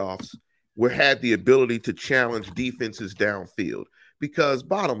playoffs had the ability to challenge defenses downfield. Because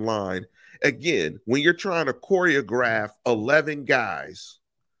bottom line, again, when you're trying to choreograph 11 guys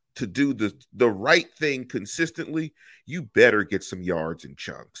to do the right thing consistently, you better get some yards and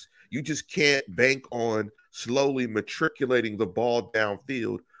chunks. You just can't bank on slowly matriculating the ball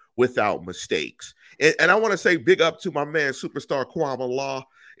downfield without mistakes. And I want to say big up to my man, superstar Kwame Law,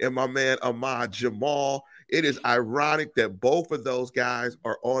 and my man, Ahmad Jamal. It is ironic that both of those guys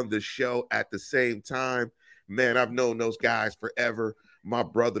are on the show at the same time. Man, I've known those guys forever. My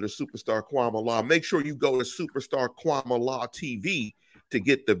brother, the superstar Kwame Law. Make sure you go to Superstar Kwame Law TV to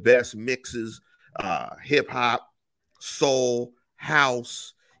get the best mixes, hip-hop, soul,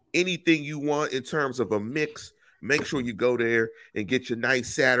 house, anything you want in terms of a mix. Make sure you go there and get your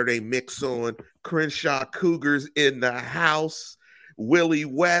nice Saturday mix on. Crenshaw Cougars in the house. Willie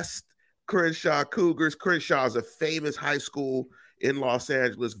West, Crenshaw Cougars. Crenshaw is a famous high school in Los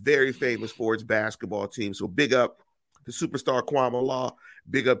Angeles, very famous for its basketball team. So big up to superstar Kwame Law.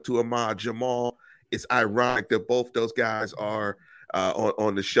 Big up to Ahmad Jamal. It's ironic that both those guys are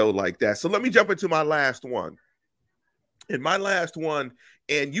on the show like that. So let me jump into my last one. And my last one,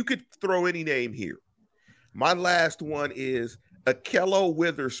 and you could throw any name here. My last one is Akello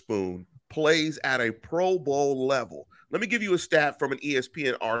Witherspoon plays at a Pro Bowl level. Let me give you a stat from an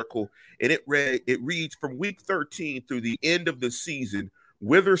ESPN article, and it reads from week 13 through the end of the season,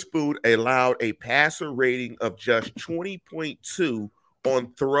 Witherspoon allowed a passer rating of just 20.2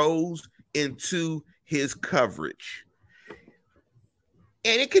 on throws into his coverage.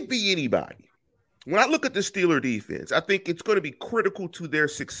 And it could be anybody. When I look at the Steeler defense, I think it's going to be critical to their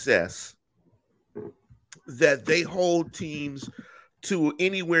success that they hold teams to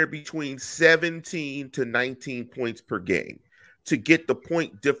anywhere between 17 to 19 points per game. to get the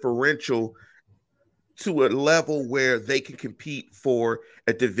point differential to a level where they can compete for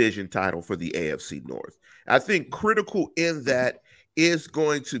a division title for the AFC North. I think critical in that is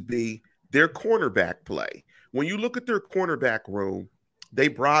going to be their cornerback play. When you look at their cornerback room, they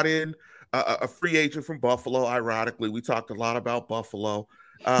brought in a free agent from Buffalo. Ironically, we talked a lot about Buffalo.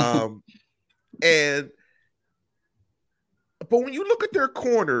 And but when you look at their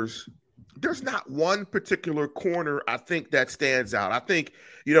corners, there's not one particular corner I think that stands out. I think,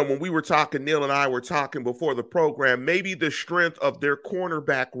 when we were talking, Neil and I were talking before the program, maybe the strength of their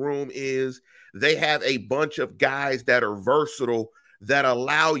cornerback room is they have a bunch of guys that are versatile that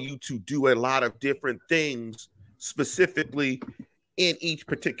allow you to do a lot of different things specifically in each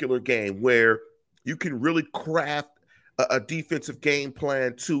particular game where you can really craft a defensive game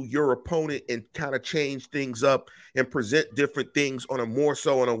plan to your opponent and kind of change things up and present different things on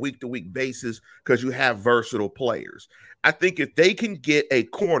a week-to-week basis because you have versatile players. I think if they can get a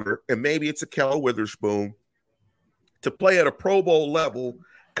corner, and maybe it's a Kello Witherspoon, to play at a Pro Bowl level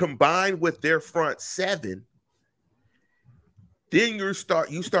combined with their front seven, then you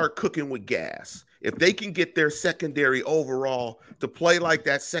start cooking with gas. If they can get their secondary overall to play like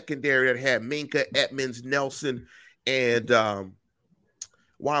that secondary that had Minka, Edmonds, Nelson, and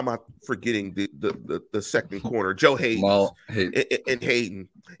why am I forgetting the second corner? Joe Hayden and Hayden.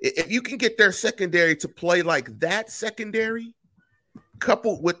 If you can get their secondary to play like that secondary,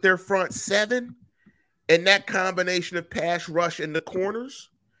 coupled with their front seven, and that combination of pass rush and the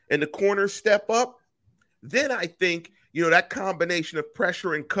corners step up, then I think that combination of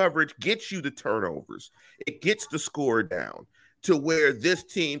pressure and coverage gets you the turnovers. It gets the score down to where this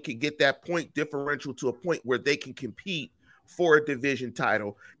team can get that point differential to a point where they can compete for a division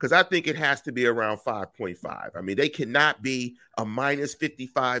title, because I think it has to be around 5.5. I mean, they cannot be a minus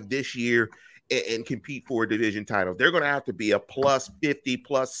 55 this year and compete for a division title. They're going to have to be a plus 50,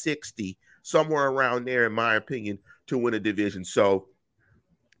 plus 60, somewhere around there, in my opinion, to win a division. So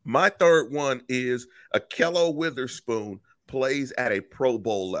my third one is a Kello Witherspoon plays at a Pro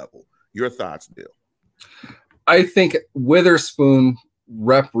Bowl level. Your thoughts, Bill? I think Witherspoon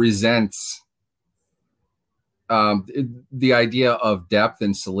represents the idea of depth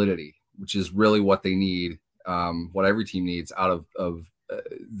and solidity, which is really what they need, what every team needs out of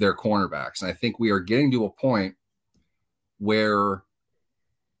their cornerbacks. And I think we are getting to a point where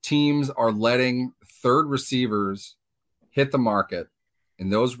teams are letting third receivers hit the market,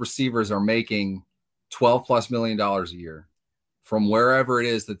 and those receivers are making $12+ million a year from wherever it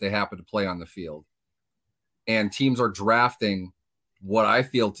is that they happen to play on the field. And teams are drafting what I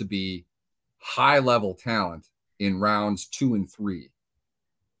feel to be high-level talent in rounds 2 and 3.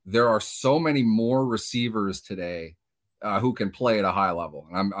 There are so many more receivers today who can play at a high level.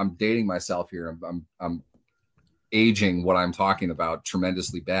 And I'm dating myself here. I'm aging what I'm talking about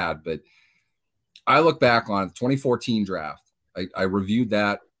tremendously bad. But I look back on the 2014 draft. I reviewed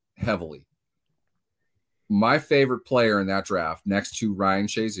that heavily. My favorite player in that draft, next to Ryan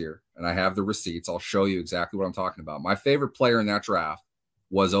Shazier, and I have the receipts, I'll show you exactly what I'm talking about. My favorite player in that draft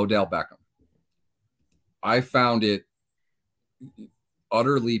was Odell Beckham. I found it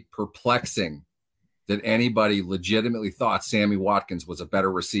utterly perplexing that anybody legitimately thought Sammy Watkins was a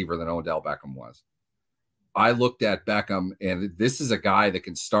better receiver than Odell Beckham was. I looked at Beckham, and this is a guy that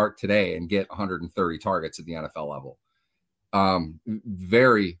can start today and get 130 targets at the NFL level.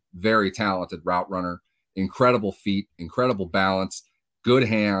 Very, very talented route runner, incredible feet, incredible balance, good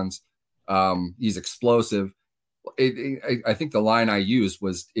hands. He's explosive. I think the line I used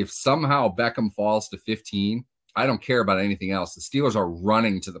was, if somehow Beckham falls to 15, I don't care about anything else. The Steelers are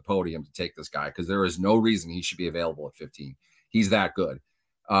running to the podium to take this guy because there is no reason he should be available at 15. He's that good.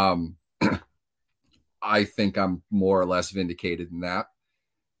 I think I'm more or less vindicated in that.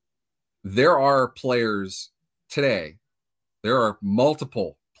 There are players today. There are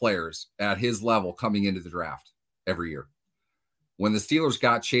multiple players at his level coming into the draft every year. When the Steelers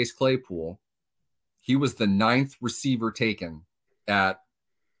got Chase Claypool, he was the 9th receiver taken at,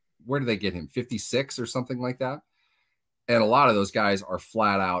 where did they get him? 56 or something like that. And a lot of those guys are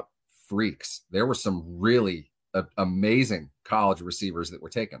flat out freaks. There were some really amazing college receivers that were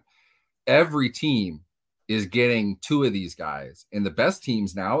taken. Every team is getting 2 of these guys. And the best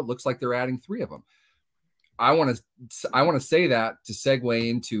teams now, it looks like they're adding 3 of them. I want to say that to segue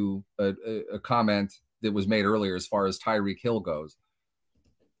into a comment that was made earlier as far as Tyreek Hill goes.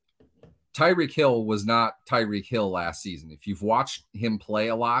 Tyreek Hill was not Tyreek Hill last season. If you've watched him play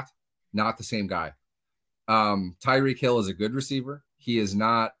a lot, not the same guy. Tyreek Hill is a good receiver. He is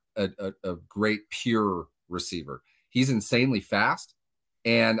not a great pure receiver. He's insanely fast.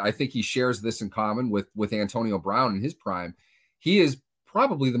 And I think he shares this in common with Antonio Brown in his prime. he is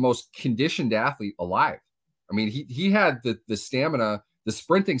probably the most conditioned athlete alive. I mean, he had the stamina, the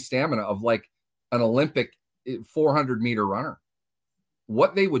sprinting stamina of like an Olympic 400-meter runner.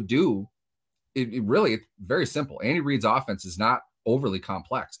 What they would do, it's very simple. Andy Reid's offense is not overly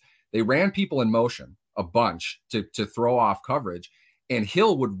complex. They ran people in motion a bunch to throw off coverage, and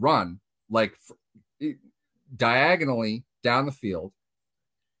Hill would run like diagonally down the field,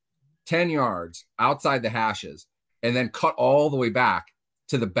 10 yards outside the hashes, and then cut all the way back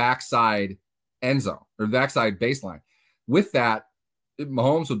to the backside end zone or the backside baseline. With that,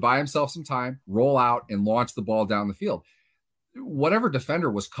 Mahomes would buy himself some time, roll out, and launch the ball down the field. Whatever defender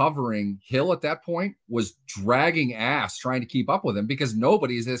was covering Hill at that point was dragging ass trying to keep up with him because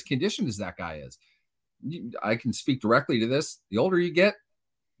nobody is as conditioned as that guy is. I can speak directly to this. The older you get,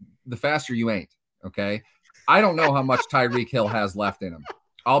 the faster you ain't. Okay. I don't know how much Tyreek Hill has left in him.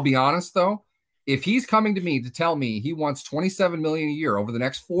 I'll be honest though. If he's coming to me to tell me he wants $27 million a year over the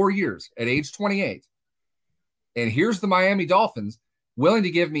next 4 years at age 28, and here's the Miami Dolphins willing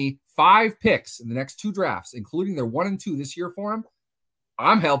to give me 5 picks in the next 2 drafts, including their 1 and 2 this year for him,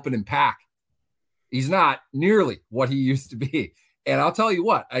 I'm helping him pack. He's not nearly what he used to be. And I'll tell you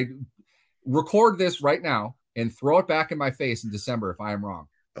what, I record this right now and throw it back in my face in December if I am wrong.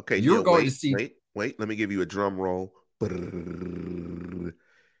 Okay. You're going to see. Wait. Let me give you a drum roll.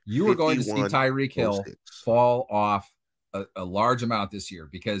 You are going to see Tyreek Hill fall off a large amount this year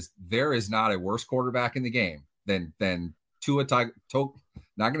because there is not a worse quarterback in the game than Tua,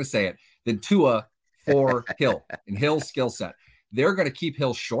 not going to say it, than Tua for Hill and Hill's skill set. They're going to keep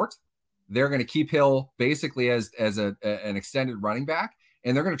Hill short. They're going to keep Hill basically as an extended running back,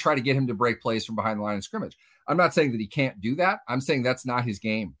 and they're going to try to get him to break plays from behind the line of scrimmage. I'm not saying that he can't do that. I'm saying that's not his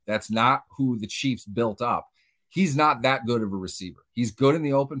game. That's not who the Chiefs built up. He's not that good of a receiver. He's good in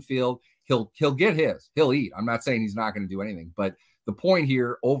the open field. He'll get his. He'll eat. I'm not saying he's not going to do anything, but the point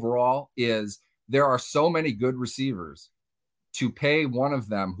here overall is there are so many good receivers. To pay one of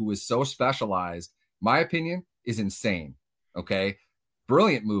them who is so specialized, my opinion, is insane. Okay.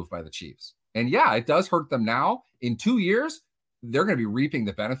 Brilliant move by the Chiefs. And yeah, it does hurt them now. In 2 years, they're going to be reaping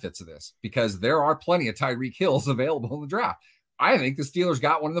the benefits of this because there are plenty of Tyreek Hills available in the draft. I think the Steelers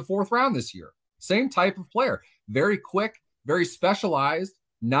got one in the 4th round this year. Same type of player. Very quick, very specialized,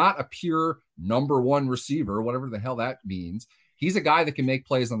 not a pure number 1 receiver, whatever the hell that means. He's a guy that can make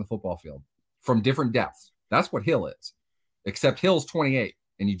plays on the football field from different depths. That's what Hill is. Except Hill's 28,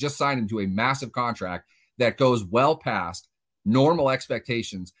 and you just signed him to a massive contract that goes well past normal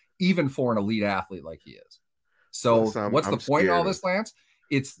expectations, even for an elite athlete like he is. So what's the point in all this, Lance?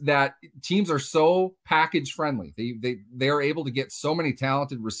 It's that teams are so package friendly. They are able to get so many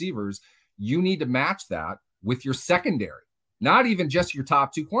talented receivers. You need to match that with your secondary, not even just your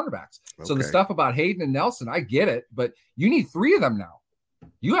top 2 cornerbacks. Okay. So the stuff about Hayden and Nelson, I get it, but you need 3 of them now.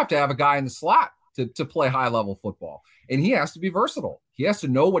 You have to have a guy in the slot to play high-level football. And he has to be versatile. He has to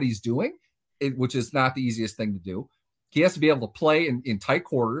know what he's doing, which is not the easiest thing to do. He has to be able to play in tight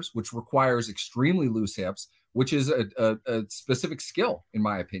quarters, which requires extremely loose hips, which is a specific skill, in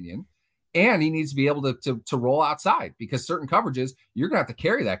my opinion. And he needs to be able to roll outside because certain coverages, you're going to have to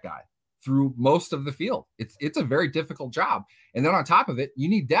carry that guy through most of the field. It's a very difficult job. And then on top of it, you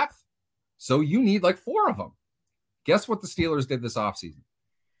need depth. So you need like 4 of them. Guess what the Steelers did this offseason?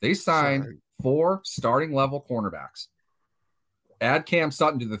 They signed 4 starting level cornerbacks. Add Cam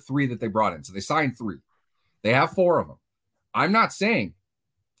Sutton to the 3 that they brought in. So they signed 3. They have 4 of them. I'm not saying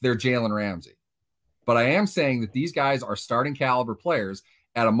they're Jalen Ramsey, but I am saying that these guys are starting caliber players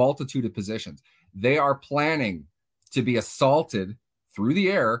at a multitude of positions. They are planning to be assaulted through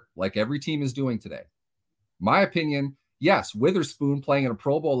the air like every team is doing today. My opinion, yes, Witherspoon playing at a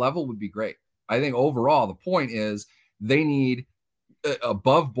Pro Bowl level would be great. I think overall the point is they need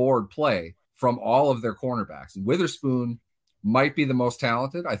above board play from all of their cornerbacks. And Witherspoon might be the most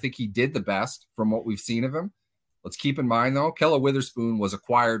talented. I think he did the best from what we've seen of him. Let's keep in mind, though, Kella Witherspoon was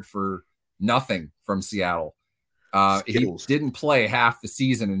acquired for nothing from Seattle. He didn't play half the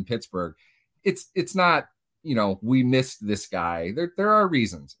season in Pittsburgh. It's not, we missed this guy. There are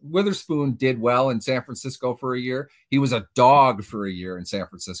reasons. Witherspoon did well in San Francisco for a year. He was a dog for a year in San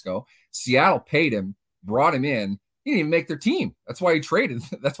Francisco. Seattle paid him, brought him in. He didn't even make their team. That's why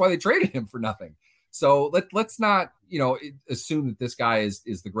they traded him for nothing. So let's not, assume that this guy is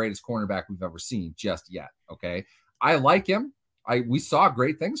the greatest cornerback we've ever seen just yet. Okay. I like him. We saw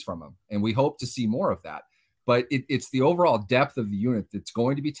great things from him and we hope to see more of that, but it's the overall depth of the unit that's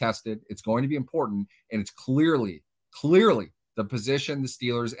going to be tested. It's going to be important. And it's clearly the position the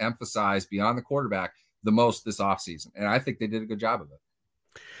Steelers emphasize beyond the quarterback the most this offseason. And I think they did a good job of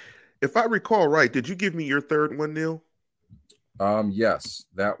it. If I recall right, did you give me your third one, Neil? Yes,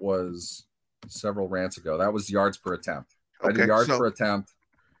 that was several rants ago. That was yards per attempt. I did Okay, yards so per attempt,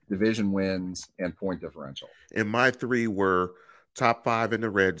 division wins, and point differential. and my three were top 5 in the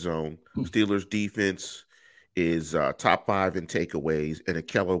red zone. Steelers defense is top 5 in takeaways, and a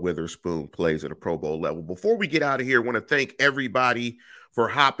Keller Witherspoon plays at a Pro Bowl level. Before we get out of here, I want to thank everybody for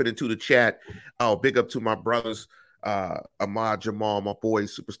hopping into the chat. Oh, big up to my brothers, Ahmad Jamal, my boy,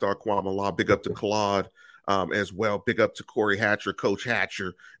 Superstar Kwame Allah. Big up to Claude as well. Big up to Corey Hatcher, Coach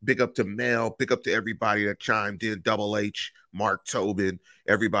Hatcher. Big up to Mel. Big up to everybody that chimed in, Double H, Mark Tobin,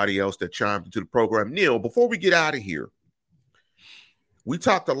 everybody else that chimed into the program. Neil, before we get out of here, we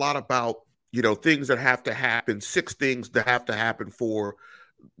talked a lot about, things that have to happen, 6 things that have to happen for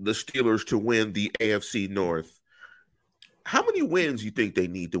the Steelers to win the AFC North. How many wins you think they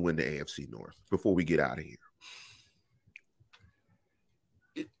need to win the AFC North before we get out of here?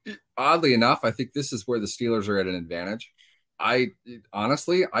 Oddly enough, I think this is where the Steelers are at an advantage. I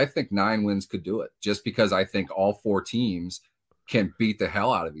think 9 wins could do it, just because I think all 4 teams can beat the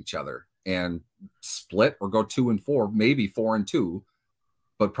hell out of each other and split or go 2-4, maybe 4-2,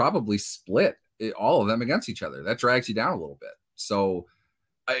 but probably split all of them against each other. That drags you down a little bit. So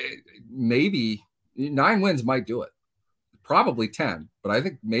maybe 9 wins might do it. Probably 10, but I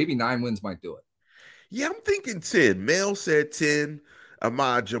think maybe 9 wins might do it. Yeah, I'm thinking 10. Mel said 10.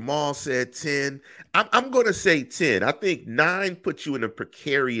 Ahmad Jamal said 10. I'm going to say 10. I think 9 puts you in a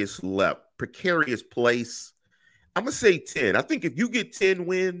precarious place. I'm going to say 10. I think if you get 10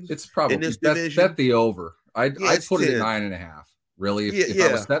 wins, it's probably in this division, bet the over. I'd put 10. It at 9.5. Really, if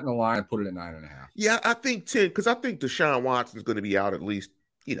I was setting the line, I'd put it at 9.5. Yeah, I think 10, because I think Deshaun Watson's going to be out at least,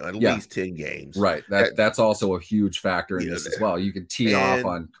 least 10 games. Right. That's also a huge factor in this as well. You could tee off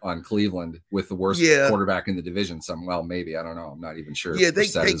on Cleveland with the worst quarterback in the division. Maybe. I don't know. I'm not even sure. Yeah, they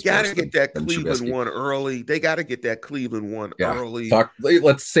got to get that Cleveland one early. They got to get that Cleveland one early.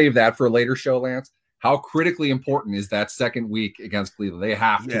 Let's save that for a later show, Lance. How critically important is that second week against Cleveland? They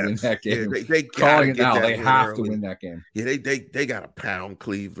have to win that game. Yeah, they calling it now. They have to win that game. Yeah, they got to pound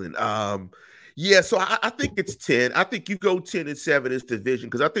Cleveland. So I think it's 10. I think you go 10-7 this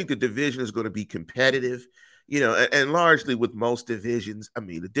division, because I think the division is going to be competitive. And largely with most divisions, I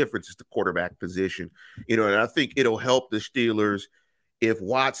mean, the difference is the quarterback position. And I think it'll help the Steelers if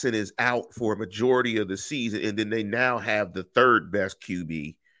Watson is out for a majority of the season, and then they now have the 3rd best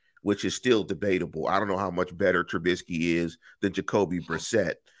QB, which is still debatable. I don't know how much better Trubisky is than Jacoby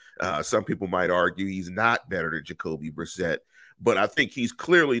Brissett. Some people might argue he's not better than Jacoby Brissett, but I think he's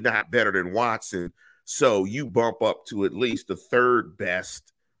clearly not better than Watson. So you bump up to at least the 3rd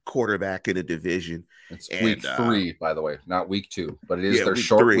best quarterback in the division. It's week 3, by the way, not week 2, but it is their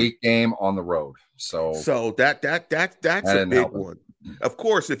short week game on the road. So that's a big one. Of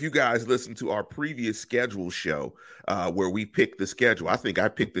course, if you guys listen to our previous schedule show where we picked the schedule, I think I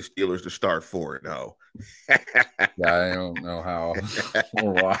picked the Steelers to start 4-0. Yeah, I don't know how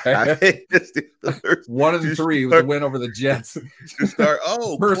or why. I think the Steelers 1-3 with a win over the Jets to start.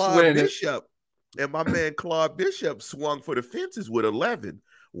 First Claude win. Bishop and my man Claude Bishop swung for the fences with 11.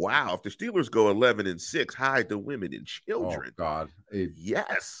 Wow, if the Steelers go 11-6, hide the women and children. Oh God,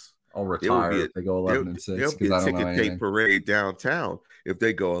 yes. I'll retire if they go 11-6. There'll be a ticket day parade downtown if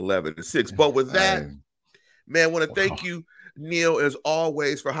they go 11-6. But with that, man, I want to thank you, Neil, as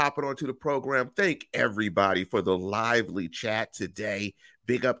always, for hopping onto the program. Thank everybody for the lively chat today.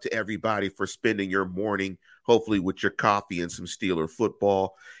 Big up to everybody for spending your morning, hopefully with your coffee and some Steeler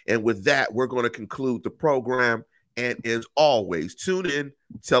football. And with that, we're going to conclude the program. And as always, tune in,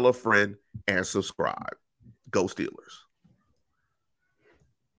 tell a friend, and subscribe. Go Steelers.